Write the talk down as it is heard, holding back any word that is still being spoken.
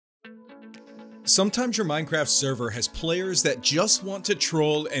Sometimes your Minecraft server has players that just want to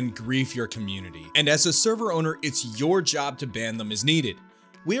troll and grief your community, and as a server owner, it's your job to ban them as needed.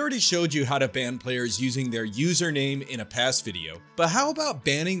 We already showed you how to ban players using their username in a past video, but how about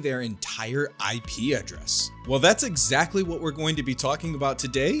banning their entire IP address? Well, that's exactly what we're going to be talking about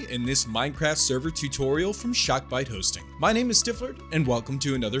today in this Minecraft server tutorial from Shockbyte Hosting. My name is Stifler, and welcome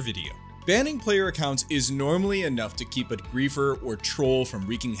to another video. Banning player accounts is normally enough to keep a griefer or troll from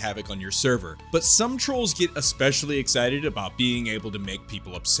wreaking havoc on your server, but some trolls get especially excited about being able to make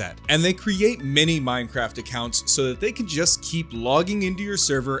people upset, and they create many Minecraft accounts so that they can just keep logging into your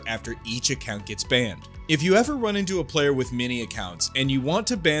server after each account gets banned. If you ever run into a player with many accounts and you want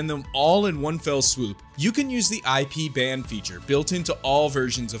to ban them all in one fell swoop, you can use the IP ban feature built into all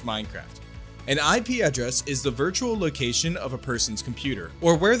versions of Minecraft. An IP address is the virtual location of a person's computer,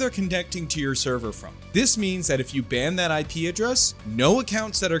 or where they're connecting to your server from. This means that if you ban that IP address, no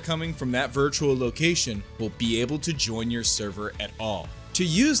accounts that are coming from that virtual location will be able to join your server at all. To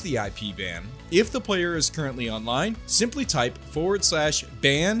use the IP ban, if the player is currently online, simply type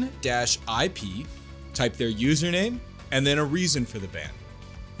 /ban-IP, type their username, and then a reason for the ban,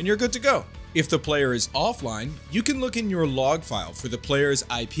 and you're good to go. If the player is offline, you can look in your log file for the player's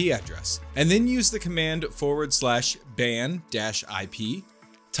IP address, and then use the command /ban-IP,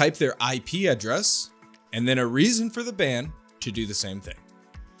 type their IP address, and then a reason for the ban to do the same thing.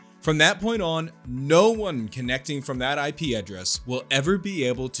 From that point on, no one connecting from that IP address will ever be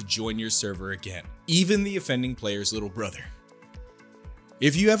able to join your server again, even the offending player's little brother.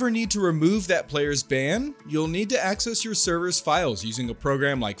 If you ever need to remove that player's ban, you'll need to access your server's files using a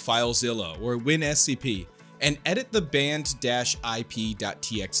program like FileZilla or WinSCP and edit the banned-ip.txt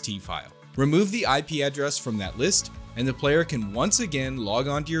file. Remove the IP address from that list, and the player can once again log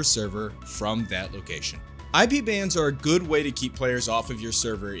onto your server from that location. IP bans are a good way to keep players off of your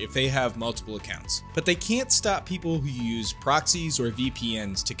server if they have multiple accounts, but they can't stop people who use proxies or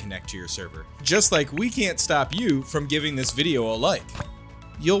VPNs to connect to your server, just like we can't stop you from giving this video a like.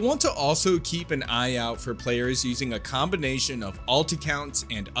 You'll want to also keep an eye out for players using a combination of alt accounts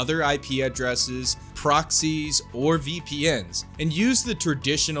and other IP addresses, proxies, or VPNs, and use the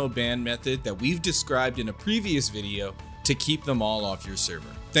traditional ban method that we've described in a previous video to keep them all off your server.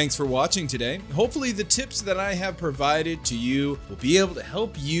 Thanks for watching today. Hopefully the tips that I have provided to you will be able to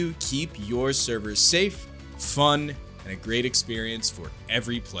help you keep your server safe, fun, and a great experience for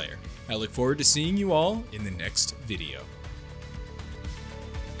every player. I look forward to seeing you all in the next video.